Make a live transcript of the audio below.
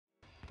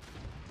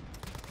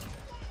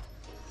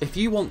If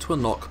you want to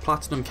unlock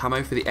Platinum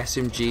Camo for the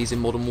SMGs in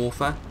Modern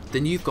Warfare,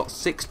 then you've got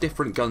 6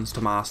 different guns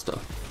to master.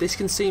 This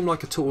can seem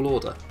like a tall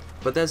order,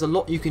 but there's a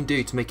lot you can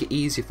do to make it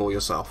easier for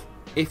yourself,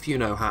 if you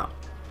know how.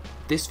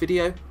 This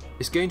video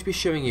is going to be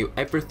showing you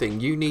everything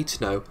you need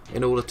to know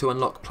in order to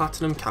unlock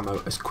Platinum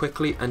Camo as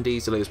quickly and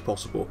easily as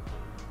possible.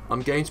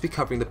 I'm going to be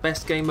covering the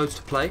best game modes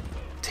to play,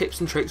 tips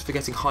and tricks for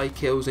getting high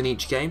kills in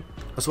each game,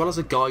 as well as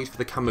a guide for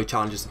the camo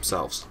challenges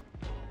themselves.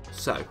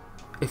 So,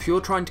 if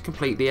you're trying to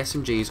complete the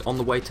SMGs on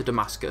the way to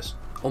Damascus,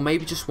 or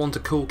maybe just want a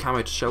cool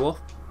camo to show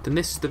off, then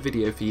this is the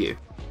video for you.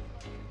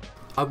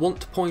 I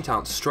want to point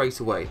out straight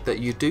away that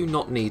you do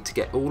not need to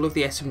get all of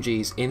the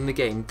SMGs in the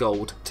game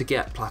gold to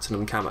get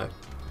Platinum Camo.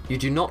 You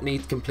do not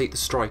need to complete the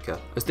Striker,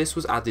 as this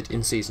was added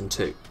in Season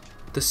 2.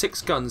 The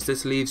 6 guns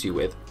this leaves you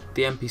with,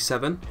 the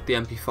MP7, the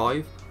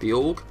MP5, the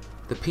AUG,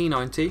 the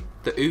P90,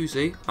 the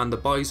Uzi and the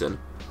Bizon,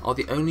 are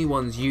the only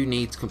ones you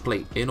need to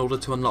complete in order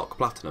to unlock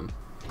Platinum.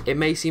 It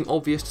may seem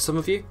obvious to some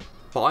of you,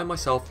 but I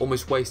myself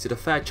almost wasted a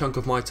fair chunk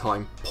of my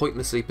time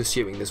pointlessly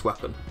pursuing this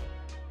weapon.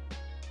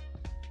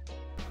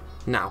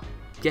 Now,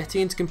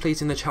 getting into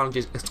completing the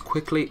challenges as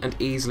quickly and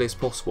easily as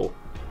possible,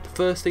 the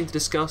first thing to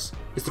discuss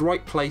is the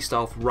right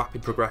playstyle for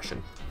rapid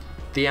progression.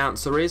 The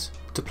answer is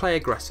to play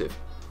aggressive.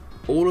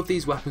 All of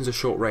these weapons are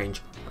short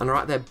range and are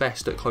at their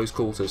best at close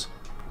quarters.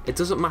 It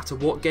doesn't matter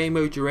what game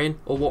mode you're in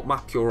or what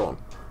map you're on,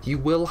 you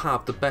will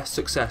have the best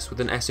success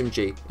with an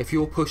SMG if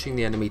you're pushing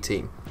the enemy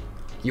team.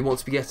 You want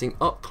to be getting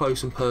up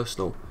close and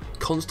personal,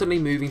 constantly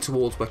moving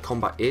towards where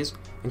combat is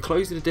and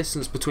closing the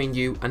distance between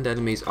you and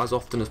enemies as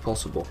often as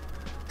possible.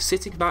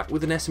 Sitting back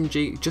with an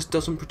SMG just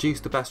doesn't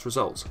produce the best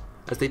results,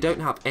 as they don't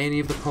have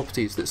any of the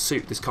properties that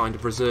suit this kind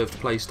of reserved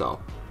playstyle.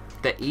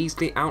 They're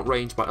easily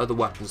outranged by other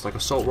weapons like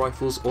assault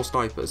rifles or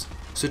snipers,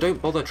 so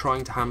don't bother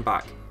trying to hand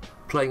back.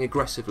 Playing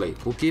aggressively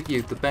will give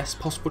you the best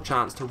possible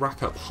chance to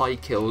rack up high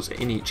kills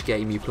in each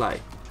game you play.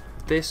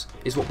 This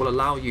is what will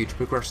allow you to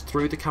progress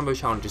through the camo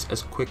challenges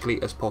as quickly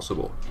as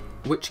possible.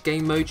 Which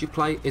game mode you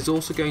play is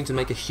also going to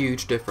make a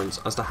huge difference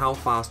as to how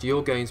fast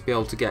you're going to be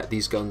able to get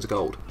these guns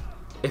gold.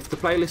 If the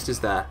playlist is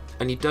there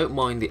and you don't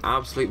mind the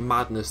absolute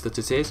madness that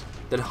it is,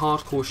 then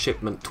Hardcore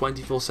Shipment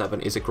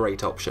 24/7 is a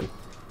great option.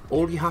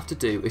 All you have to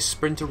do is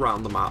sprint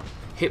around the map,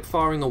 hip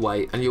firing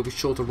away, and you'll be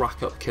sure to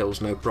rack up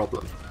kills no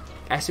problem.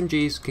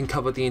 SMGs can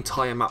cover the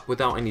entire map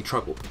without any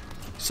trouble,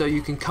 so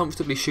you can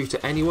comfortably shoot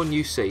at anyone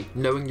you see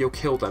knowing you'll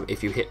kill them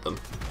if you hit them.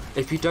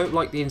 If you don't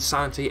like the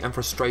insanity and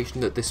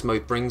frustration that this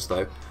mode brings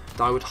though,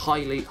 then I would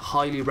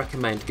highly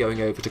recommend going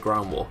over to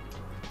Ground War.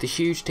 The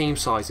huge team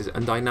sizes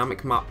and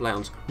dynamic map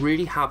layouts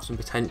really have some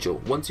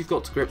potential once you've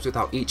got to grips with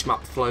how each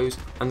map flows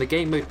and the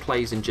game mode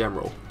plays in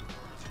general.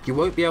 You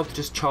won't be able to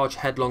just charge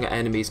headlong at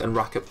enemies and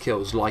rack up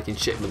kills like in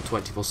Shipment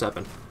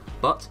 24/7,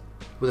 but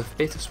with a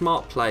bit of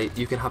smart play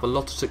you can have a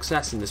lot of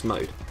success in this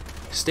mode.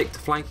 Stick to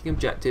flanking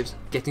objectives,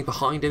 getting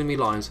behind enemy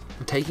lines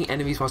and taking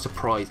enemies by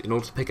surprise in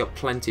order to pick up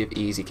plenty of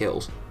easy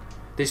kills.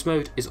 This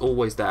mode is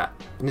always there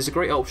and is a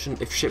great option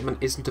if Shipment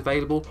isn't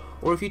available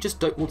or if you just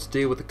don't want to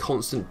deal with the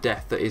constant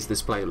death that is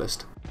this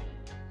playlist.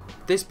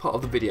 This part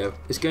of the video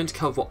is going to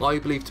cover what I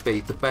believe to be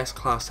the best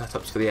class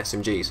setups for the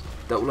SMGs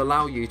that will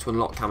allow you to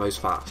unlock camos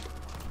fast.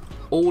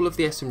 All of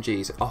the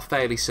SMGs are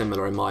fairly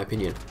similar in my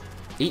opinion.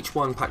 Each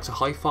one packs a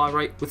high fire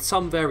rate with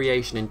some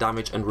variation in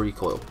damage and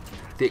recoil.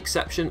 The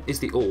exception is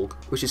the AUG,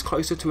 which is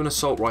closer to an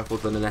assault rifle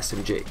than an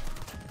SMG.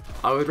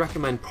 I would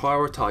recommend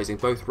prioritising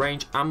both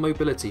range and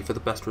mobility for the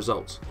best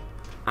results.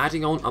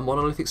 Adding on a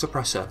monolithic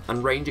suppressor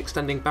and range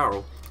extending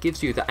barrel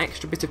gives you that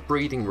extra bit of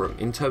breathing room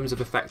in terms of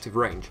effective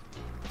range.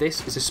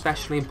 This is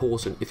especially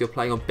important if you're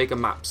playing on bigger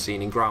maps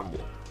seen in Ground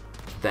War.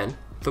 Then,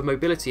 for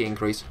mobility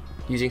increase,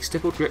 using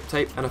stippled grip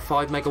tape and a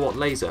 5 MW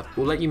laser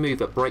will let you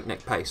move at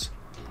breakneck pace.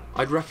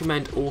 I'd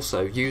recommend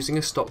also using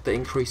a stock that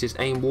increases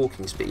aim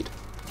walking speed.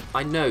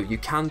 I know you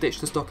can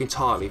ditch the stock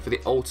entirely for the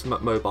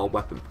ultimate mobile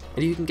weapon,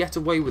 and you can get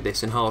away with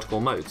this in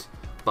hardcore modes,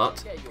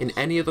 but in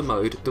any other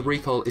mode the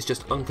recoil is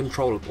just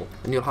uncontrollable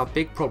and you'll have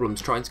big problems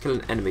trying to kill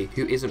an enemy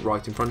who isn't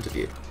right in front of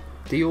you.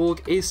 The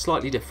AUG is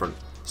slightly different,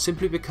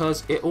 simply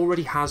because it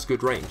already has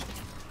good range.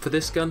 For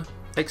this gun,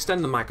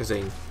 extend the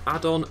magazine,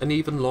 add on an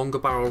even longer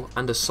barrel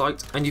and a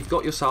sight and you've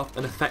got yourself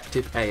an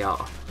effective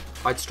AR.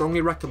 I'd strongly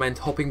recommend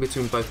hopping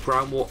between both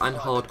Ground War and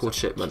Hardcore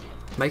Shipment.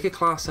 Make a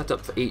class setup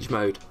for each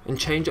mode and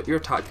change up your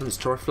attachments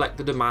to reflect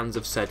the demands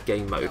of said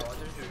game mode.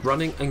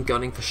 Running and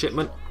gunning for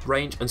Shipment,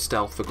 range and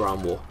stealth for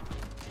Ground War.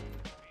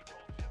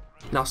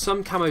 Now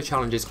some camo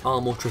challenges are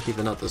more tricky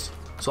than others,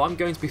 so I'm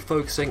going to be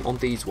focusing on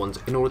these ones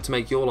in order to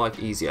make your life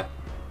easier.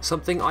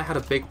 Something I had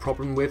a big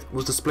problem with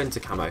was the Splinter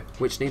Camo,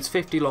 which needs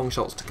 50 long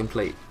shots to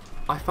complete.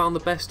 I found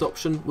the best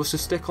option was to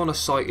stick on a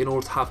sight in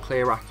order to have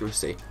clear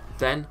accuracy.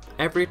 Then,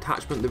 every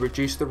attachment that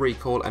reduced the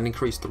recoil and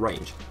increased the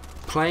range.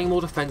 Playing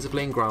more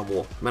defensively in Ground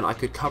War meant I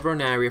could cover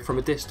an area from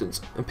a distance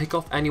and pick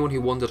off anyone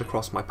who wandered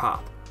across my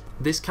path.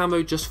 This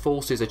camo just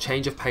forces a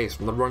change of pace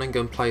from the run and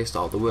gun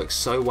playstyle that works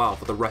so well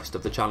for the rest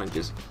of the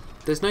challenges.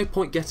 There's no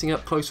point getting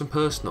up close and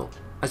personal.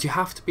 as you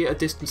have to be at a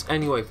distance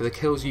anyway for the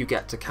kills you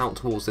get to count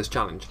towards this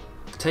challenge.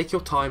 Take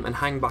your time and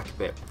hang back a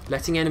bit,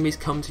 letting enemies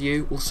come to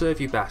you will serve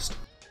you best.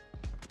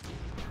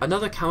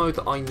 Another camo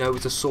that I know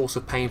is a source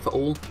of pain for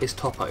all is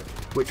Topo,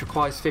 which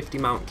requires 50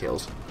 mount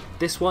kills.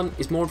 This one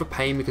is more of a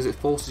pain because it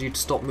forces you to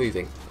stop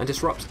moving and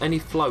disrupts any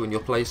flow in your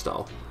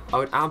playstyle. I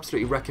would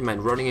absolutely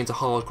recommend running into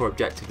hardcore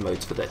objective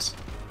modes for this.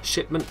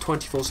 Shipment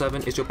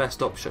 24/7 is your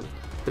best option,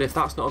 but if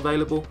that's not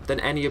available, then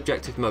any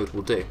objective mode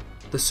will do.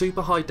 The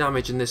super high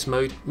damage in this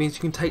mode means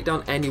you can take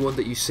down anyone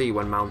that you see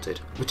when mounted,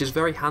 which is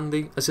very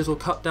handy as this will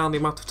cut down the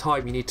amount of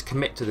time you need to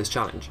commit to this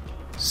challenge.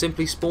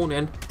 Simply spawn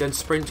in, then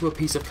sprint to a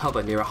piece of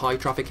cover near a high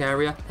traffic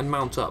area and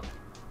mount up.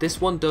 This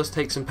one does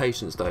take some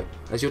patience though,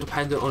 as you're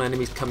dependent on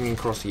enemies coming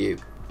across you.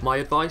 My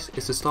advice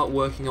is to start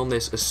working on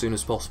this as soon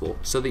as possible,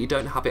 so that you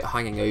don't have it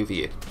hanging over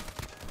you.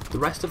 The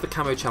rest of the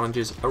camo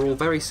challenges are all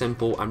very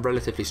simple and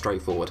relatively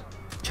straightforward.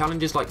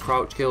 Challenges like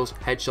crouch kills,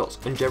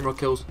 headshots and general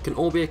kills can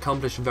all be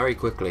accomplished very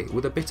quickly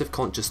with a bit of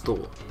conscious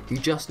thought. You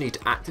just need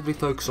to actively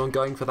focus on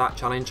going for that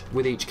challenge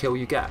with each kill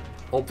you get.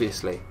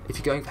 Obviously, if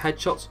you're going for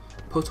headshots,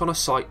 put on a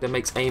sight that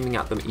makes aiming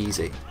at them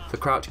easy. For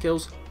crouch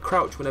kills,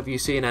 crouch whenever you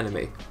see an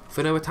enemy.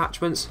 For no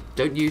attachments,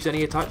 don't use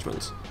any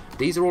attachments.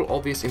 These are all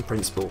obvious in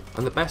principle,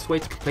 and the best way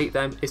to complete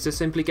them is to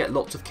simply get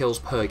lots of kills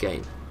per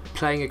game.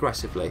 Playing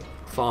aggressively,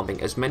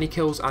 farming as many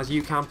kills as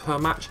you can per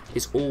match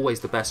is always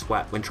the best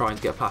bet when trying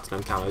to get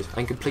platinum camos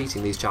and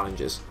completing these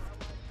challenges.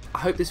 I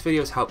hope this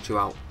video has helped you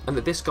out, and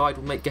that this guide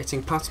will make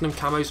getting platinum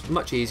camos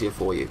much easier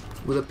for you.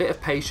 With a bit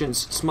of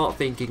patience, smart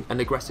thinking and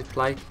aggressive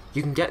play,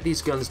 you can get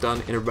these guns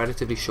done in a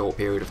relatively short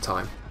period of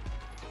time.